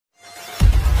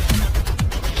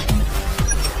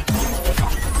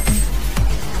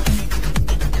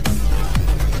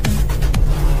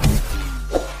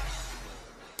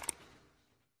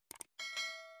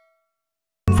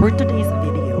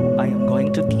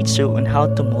teach you on how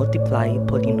to multiply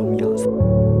polynomials.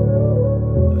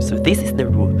 So this is the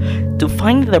rule. To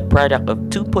find the product of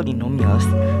two polynomials,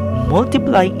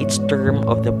 multiply each term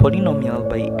of the polynomial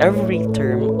by every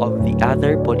term of the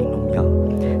other polynomial.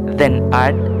 Then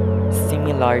add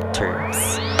similar terms.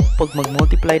 Pag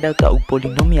mag-multiply daw ka og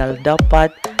polynomial, dapat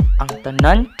ang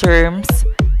tanan terms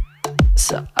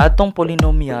sa atong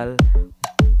polynomial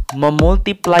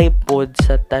ma-multiply pod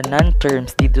sa tanan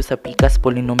terms dito sa pikas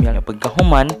polynomial.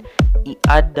 Pagkahuman,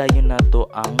 i-add dayon nato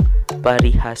ang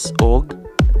parehas og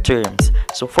terms.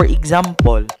 So for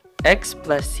example, x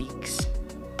plus 6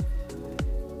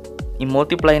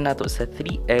 i-multiply nato sa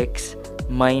 3x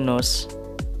minus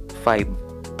 5.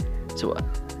 So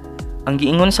ang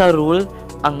giingon sa rule,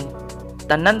 ang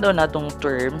tanan daw natong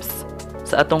terms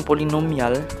sa atong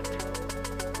polynomial,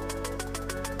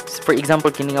 for example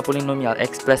kini nga polynomial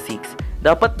x plus 6,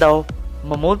 dapat daw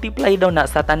ma-multiply daw na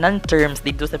sa tanan terms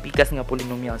dito sa pikas nga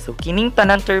polynomial. So kining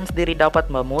tanan terms diri dapat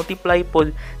ma-multiply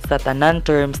pod sa tanan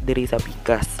terms diri sa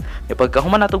pikas. E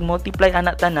pagkahuman natog multiply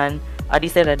ana tanan, adi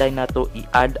sila day nato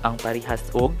i-add ang parehas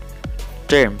og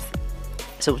terms.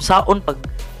 So saon pag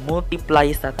multiply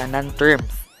sa tanan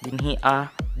terms dinhi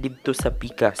didto sa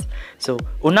pikas. So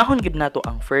unahon gid nato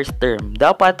ang first term.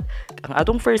 Dapat ang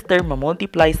atong first term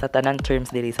ma-multiply sa tanan terms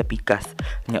diri sa pikas.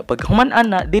 Nya pagkahuman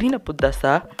ana diri na pud ta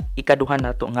sa ikaduha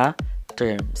nato nga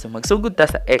term. So magsugod ta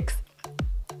sa x.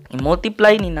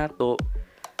 I-multiply ni nato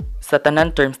sa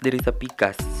tanan terms diri sa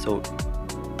pikas. So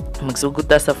magsugod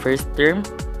ta sa first term.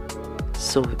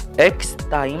 So x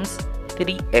times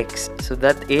 3x. So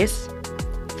that is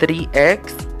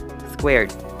 3x squared.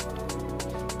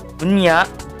 Unya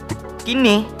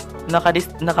kini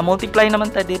naka-multiply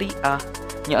naman ta diri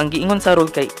nya ang giingon sa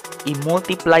rule kay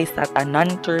i-multiply sa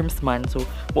tanan terms man. So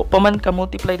wa pa man ka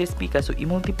multiply this pikas, so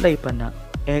i-multiply pa na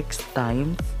x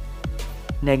times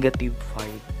negative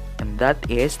 5, and that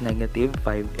is negative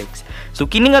 5x. So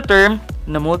kini nga term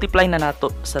na multiply na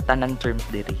nato sa tanan terms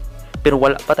diri, pero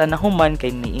wala pa ta nahuman kay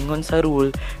niingon sa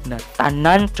rule na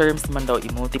tanan terms man daw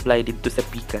i-multiply dito sa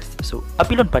pikas. So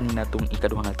apilon pa ni natong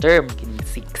ikaduha nga term kini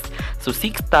 6. So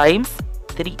 6 times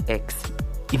 3x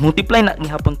i-multiply na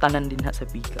ni hapon tanan din sa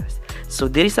pikas. So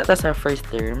diri sa ta sa first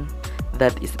term,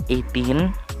 that is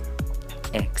 18x.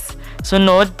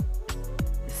 Sunod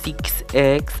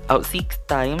 6x 6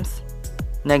 times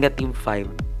negative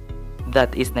 5,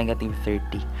 that is negative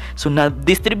 30. So na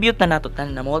distribute na nato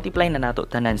tanan, na multiply na nato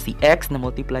tanan. Si x na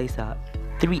multiply sa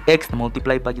 3x na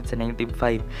multiply pa gyud sa negative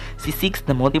 5. Si 6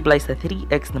 na multiply sa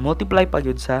 3x na multiply pa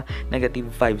gyud sa negative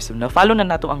 5. So na follow na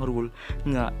nato ang rule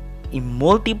nga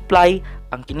i-multiply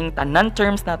ang kining tanan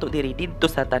terms nato diri dito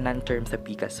sa tanan terms sa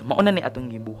pikas. So mao na ni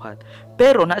atong gibuhat.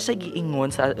 Pero na siya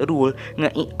giingon sa rule nga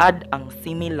i-add ang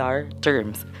similar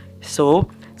terms. So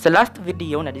sa last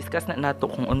video na discuss na nato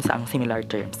kung unsa ang similar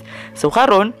terms. So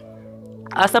karon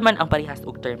asa man ang parehas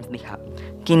og terms diha?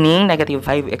 Kining negative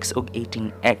 5x og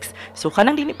 18x. So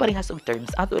kanang dili parehas og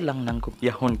terms, ato lang nang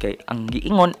kopyahon kay ang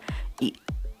giingon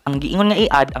nga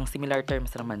i-add ang similar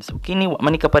terms naman. So kini wa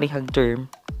man ni kaparehag term.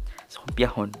 So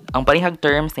kopyahon. Ang parehag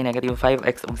terms ni negative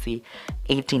 5x og si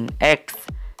 18x.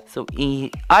 So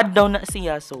i-add daw na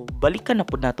siya. So balikan na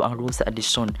pud nato ang rule sa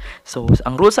addition. So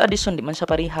ang rule sa addition di man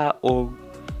siya pareha og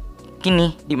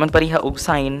kini, di man pareha og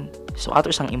sign. So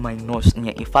ato siyang i-minus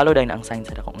niya, i-follow din ang sign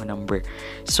sa dako nga number.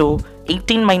 So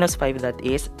 18 minus 5, that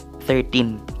is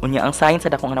 13. Unya ang sign sa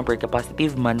dako nga number ka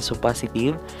positive man, so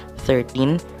positive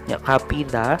 13. Nya copy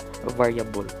the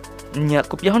variable. Nya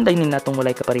kopyahon din ni natong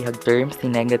walay kaparehag terms ni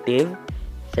negative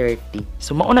 30.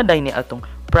 So mao na din ni atong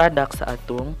product sa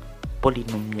atong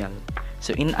polynomial.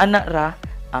 So in-ana ra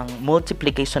ang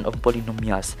multiplication of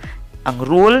polynomials. Ang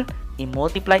rule,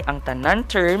 i-multiply ang tanan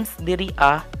terms diri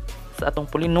sa atong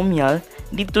polynomial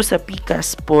dito sa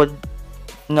pikas pod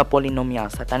nga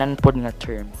polynomial, sa tanan pod nga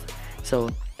terms.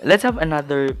 So let's have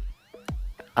another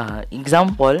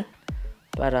example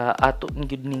para ato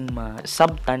gyud ning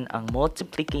masabtan ang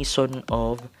multiplication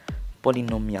of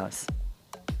polynomials.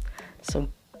 So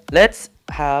let's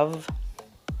have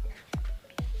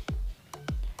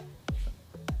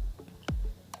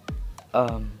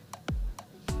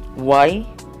y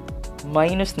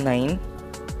minus 9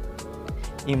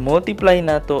 i-multiply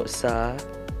nato sa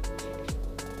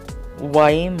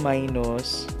y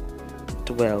minus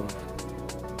 12.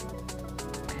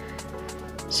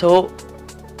 So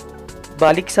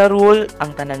balik sa rule,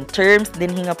 ang tanan terms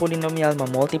dinhi nga polynomial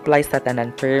ma-multiply sa tanan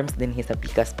terms dinhi sa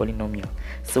pikas polynomial.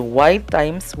 So y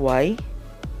times y,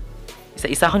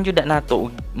 isa-isahon jud nato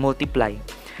og multiply.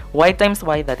 Y times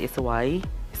y, that is y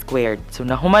squared. So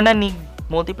nahuman na ni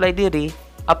multiply diri,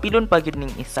 apilon pa gyud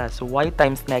ning isa. So y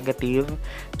times negative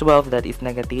 12, that is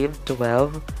negative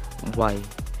 12y.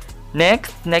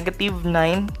 Next, negative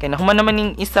 9. Kaya nahuman naman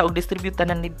ning isa og distribute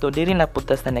tanan dito, diri na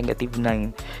punta sa negative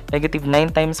 9. Negative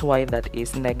 9 times y, that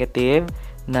is negative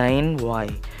 9y.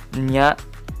 Nya,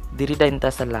 diri dayon ta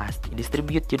sa last.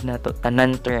 I-distribute yun na to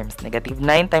tanan terms. Negative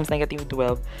 9 times negative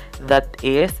 12, that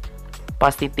is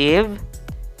positive.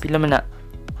 Pila man na?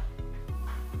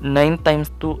 9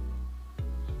 times 2,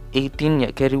 18.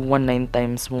 Ya, carry 1, 9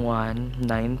 times 1, 9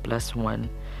 plus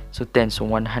 1. So 10. So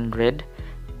 108.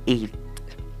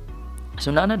 So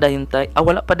na dayon tay,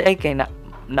 wala pa day kay na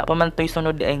pa man toy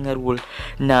sunod ay nga rule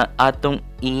na atong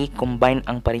i-combine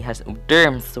ang parehas og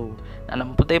terms. So na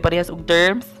po tayo parehas og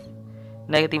terms,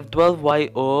 negative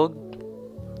 12y og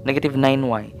negative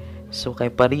 9y. So kay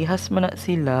parehas man na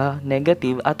sila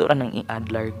negative, ato ra nang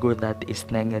i-add largo, that is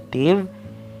negative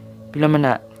pila man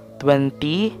na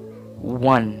 21.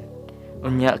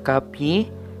 Unya copy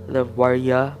the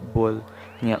variable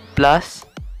nya plus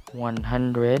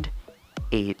 108.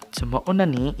 So, mauna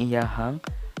ni iyahang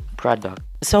product.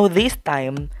 So, this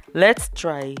time, let's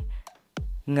try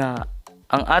nga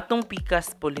ang atong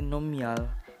pikas polynomial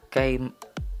kay,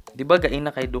 di ba gain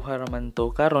na kay duha raman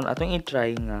to, karon atong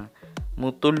i-try nga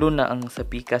mutulo na ang sa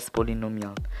pikas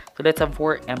polynomial. So, let's have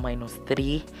 4m minus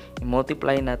 3.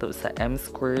 I-multiply na to sa m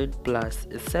squared plus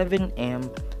 7m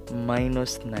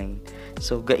minus 9.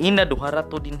 So, gain na duha ra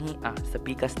to dinhi sa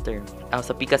pikas term.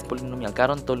 Sa pikas polynomial.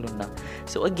 Karon tulo na.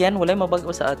 So, again, walay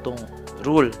mabag-o sa atong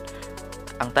rule.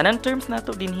 Ang tanan terms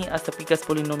nato dinhi sa pikas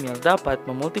polynomial dapat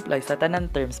ma-multiply sa tanan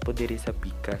terms po diri sa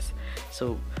pikas.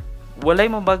 So, walay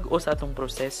mabag-o sa atong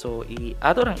proseso.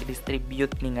 Ato rang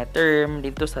i-distribute ni nga term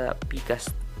dito sa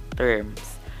pikas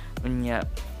terms. Unya,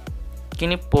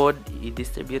 kini pod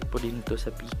i-distribute po dito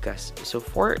sa pikas. So,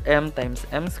 4m times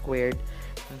m squared,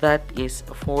 that is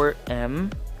 4m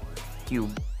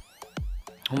cube.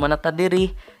 Humanata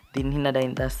diri, dinhi na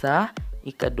dayon ta sa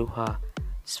ikaduha.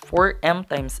 4m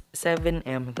times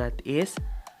 7m, that is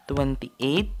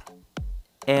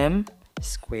 28m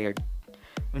squared.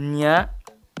 Unya,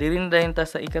 diri na dayon ta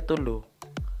sa ikatulo.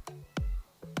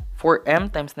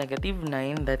 4m times negative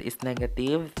 9, that is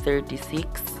negative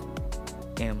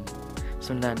 36m.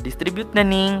 So, na-distribute na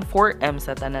ning 4m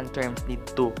sa tanan terms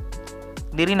dito.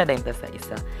 Diri na dayon ta sa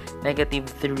isa. Negative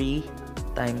 3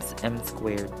 times m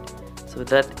squared. So,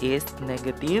 that is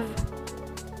negative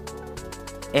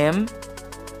m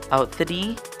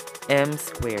 3m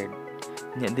squared.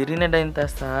 Diri na dayon ta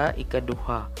sa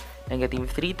ikaduha. Negative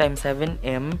 3 times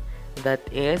 7m, that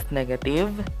is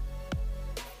negative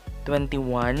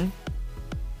 21m.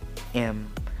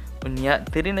 Unya,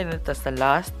 diri na dayon ta sa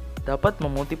last. Dapat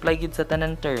ma-multiply gid sa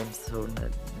tanan terms. So,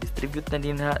 distribute na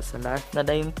din sa last na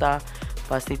dayon ta,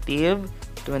 positive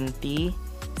 27.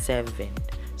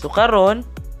 So, karon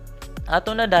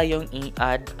ato na dayong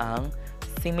i-add ang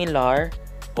similar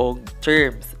og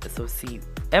terms. So, si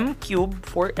m cube,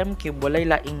 4m cube, walay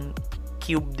laing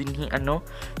cube dinhi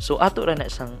So, ato ra na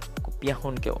siyang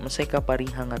kopyahon kay masay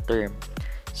kapariha nga term.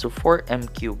 So, 4m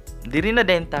cube. Diri na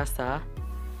din ta sa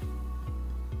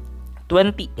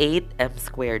 28m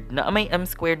squared. Na may m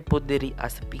squared po diri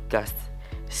as pikas.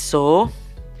 So,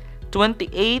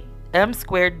 28m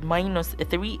squared minus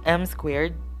 3m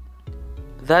squared,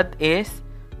 that is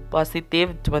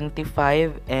positive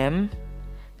 25m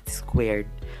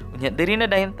squared. Unya, diri na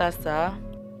dayon ta sa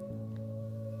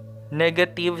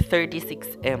negative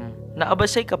 36m. Naaba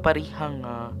siya kaparihang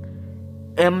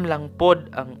m lang pod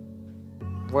ang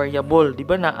variable. Di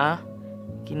ba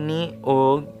kini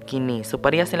o kini. So,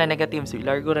 pareha sila negative. So,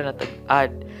 ilargo na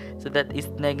natag-add. So, that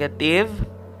is negative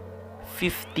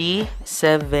 57m.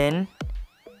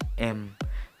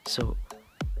 So,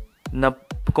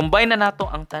 combine na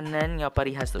nato ang tanan nga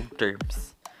parehas og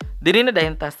terms. Diri na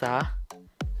dayon ta sa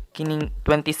kining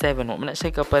 27. Mo na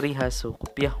siya kaparehas. So,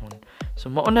 kopyahon.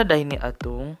 So, mauna dayon ni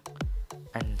atong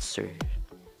answer.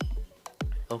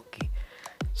 Okay.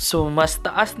 So, mas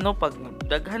taas pag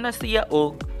daghan na siya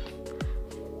og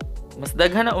mas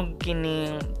daghan na og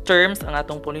kining terms ang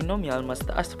atong polynomial, mas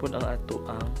taas pud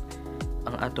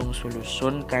ang atong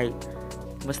solusyon kay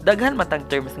mas daghan matang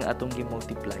terms nga atong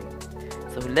gi-multiply.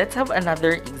 So, let's have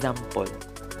another example.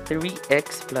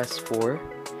 3x plus 4.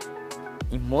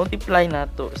 I-multiply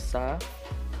nato sa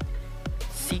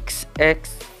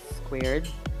 6x squared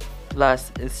plus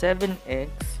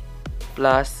 7x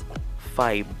plus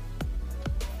 5.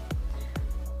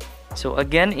 So,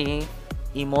 again,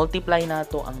 i-multiply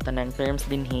nato ang tanang terms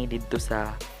dinhi dito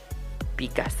sa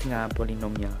pikas nga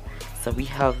polynomial. So, we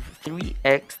have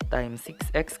 3x times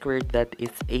 6x squared, that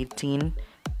is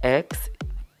 18x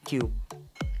cubed.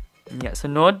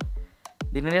 Sunod,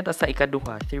 Dili na ta sa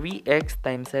ikaduha. 3x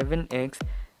times 7x,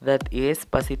 that is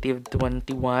positive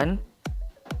 21x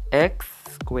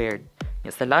squared.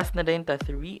 Sa last na din ta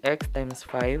 3x times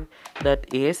 5, that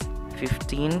is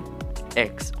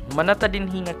 15x. Manata din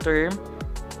hinga term,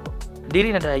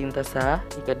 dili na dayon ta sa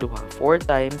ikaduha. 4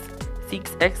 times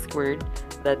 6x squared,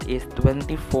 that is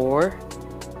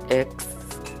 24x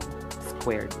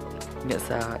squared.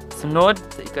 Sa sunod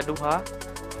sa ikaduha,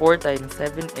 4 times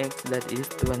 7x, that is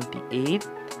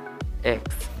 28x.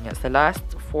 Sa last,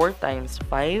 4 times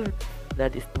 5,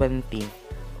 that is 20.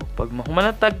 Pag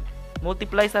mahumanatag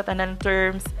multiply sa tanan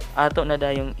terms, ato na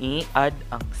dayong i-add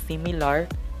ang similar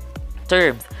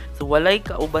terms. So walay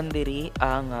kauban diri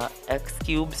ang x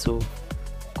cubed, so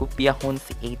kopyahon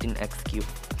si 18x cubed.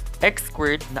 X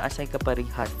squared na asay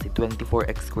kaparehas si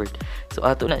 24x squared. So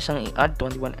ato na siyang i-add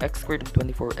 21x squared ug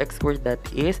 24x squared, that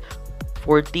is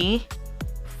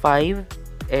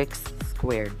 45x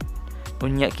squared.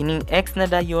 Unya kining x na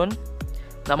dayon,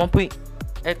 naman po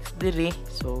x diri,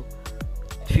 so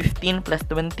 15 plus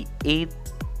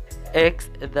 28x,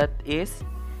 that is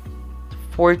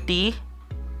 43x.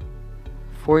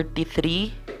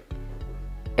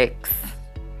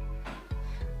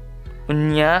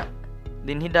 Unya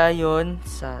din hidayon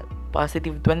sa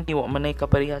positive 20, wa man ay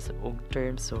kaparehas og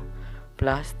term, so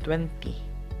plus 20.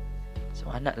 So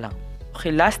ana lang. Okay,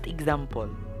 last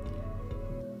example.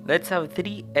 Let's have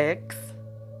 3x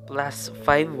plus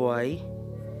 5y.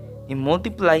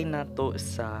 I-multiply na to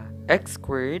sa x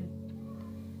squared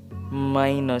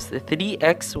minus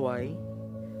 3xy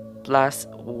plus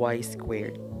y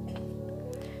squared.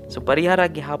 So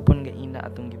parihara gihapon nga ina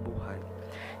atong gibuhat.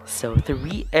 So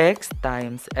 3x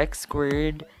times x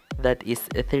squared, that is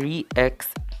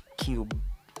 3x cubed.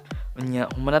 Unya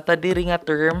humanata diri nga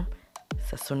term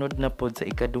sa sunod na pod sa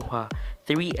ikaduha.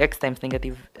 3x times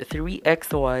negative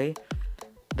 3xy,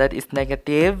 that is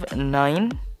negative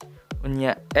 9.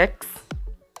 Unya x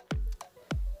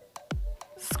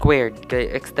squared,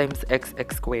 kay x times x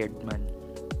squared man.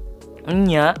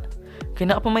 Unya kay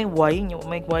naa pa may y, nya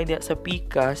may y diya sa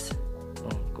pikas.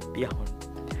 Kopyahon.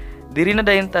 Diri na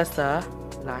dayon ta sa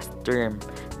last term,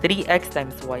 3x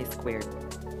times y squared.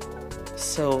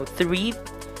 So 3,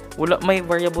 wala may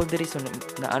variable diri, so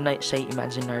naanay siya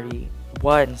imaginary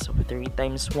 1. So 3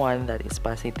 times 1, that is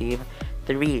positive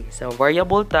 3. So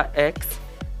variable ta x,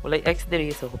 walay x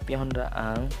diri, so kopyahon ra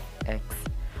ang x.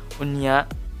 Unya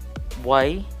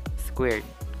y squared,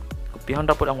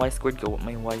 kopyahon ra pod ang y squared kay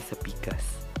may y sa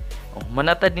pikas.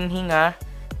 Manata din hinga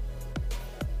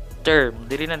term,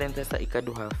 diri na din sa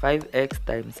ikaduha, 5x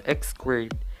times x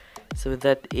squared, so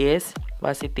that is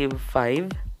positive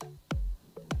 5x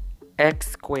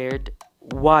squared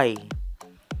y.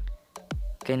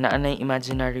 Kay naanay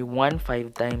imaginary 1,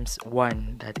 5 times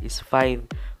 1, that is 5.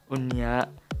 Unya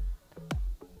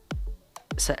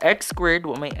sa x squared,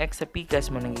 wa may x sa pikas,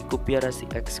 mo nang gikopya ra si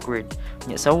x squared.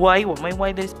 Unya sa y, wa may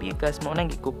y diri sa pikas, mo nang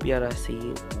gikopya ra si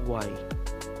y.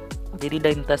 Diri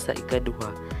dayon ta sa ikaduha,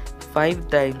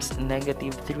 5 times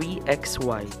negative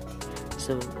 3xy,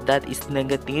 so that is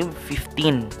negative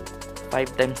 15.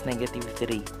 5 times negative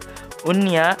 3.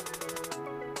 Unya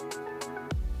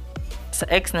sa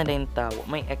x na din ta, wa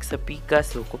may x sa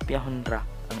pikas, so kopyahon ra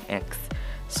ang x.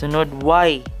 Sunod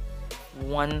y,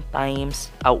 1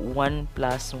 times 1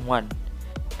 plus 1,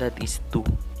 that is 2.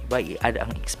 Diba, i-add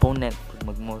ang exponent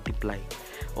pag mag-multiply.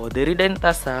 Diri din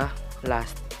ta sa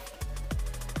last,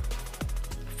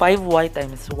 5y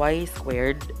times y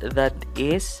squared, that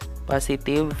is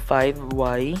positive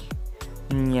 5y.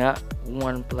 Nya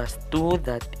 1 plus 2,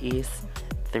 that is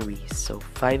 3. So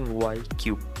 5y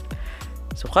cubed.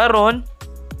 So karon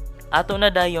ato na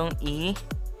dayong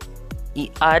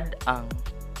i-add ang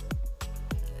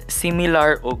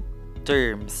similar og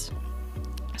terms.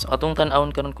 So atong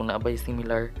tan-awon karon kung naabay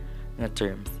similar nga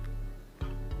terms.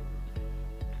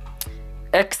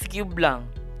 X cube lang.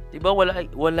 Diba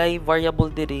walay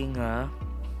variable diri nga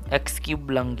x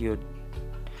cube lang gyud.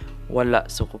 Wala,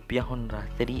 so kopyahon ra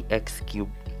 3x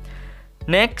cube.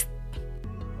 Next,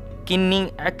 kining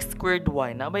x squared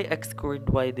y, naabay x squared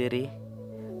y diri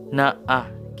na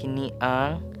kini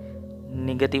ang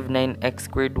negative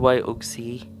 9x squared y og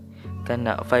si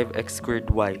kana 5x squared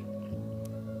y.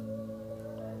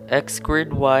 X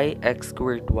squared y, x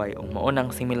squared y. Mao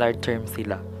nang similar term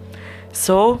sila.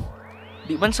 So,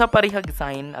 di man siya parihag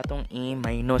sign, atong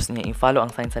i-minus niya. I-follow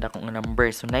ang sign sa dakong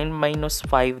number. So, 9 minus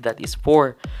 5, that is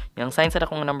 4. Yung sign sa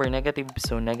dakong number, negative,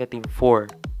 so negative 4.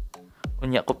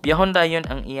 Unya, kopyahon dayon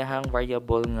ang iyahang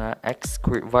variable nga x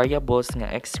squared, variables nga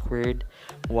x squared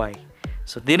y.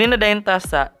 So, dili na dayon ta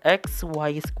sa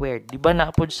xy squared. Di ba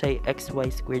naapod siya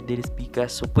xy squared diri sa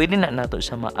pikas? So, pwede na nato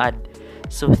siya ma-add.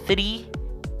 So 3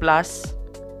 plus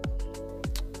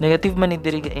negative man ni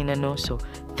diri inano. So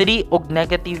 3 og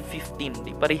negative 15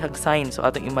 di parehag sign. So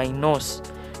atong i-minus.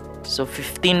 So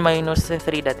 15 minus 3,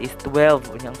 that is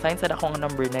 12. Unyang sign sa dakong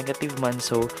number negative man,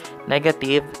 so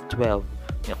negative 12.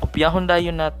 Kopyahon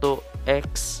dayon nato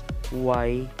x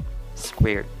y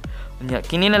squared. Unya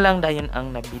kini na lang dayon ang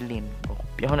nabilin.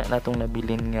 Kopyahon na natong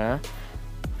nabilin nga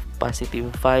positive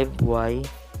 5y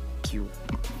cube.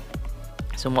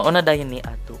 So mao na dayon ni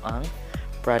ato ang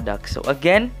product. So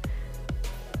again,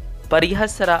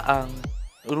 parihas ra ang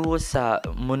rule sa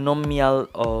monomial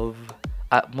of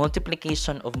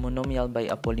multiplication of monomial by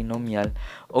a polynomial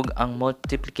o ang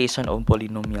multiplication of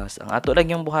polynomials. Ang ato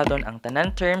lang yung buhaton ang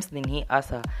tanan terms dinhi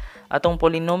sa atong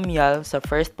polynomial sa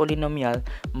first polynomial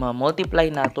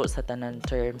ma-multiply nato sa tanan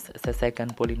terms sa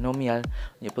second polynomial.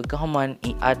 Nya pagkahuman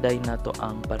i-adday nato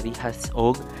ang parihas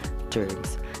og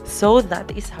terms. So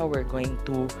that is how we're going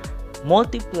to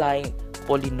multiply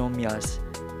polynomials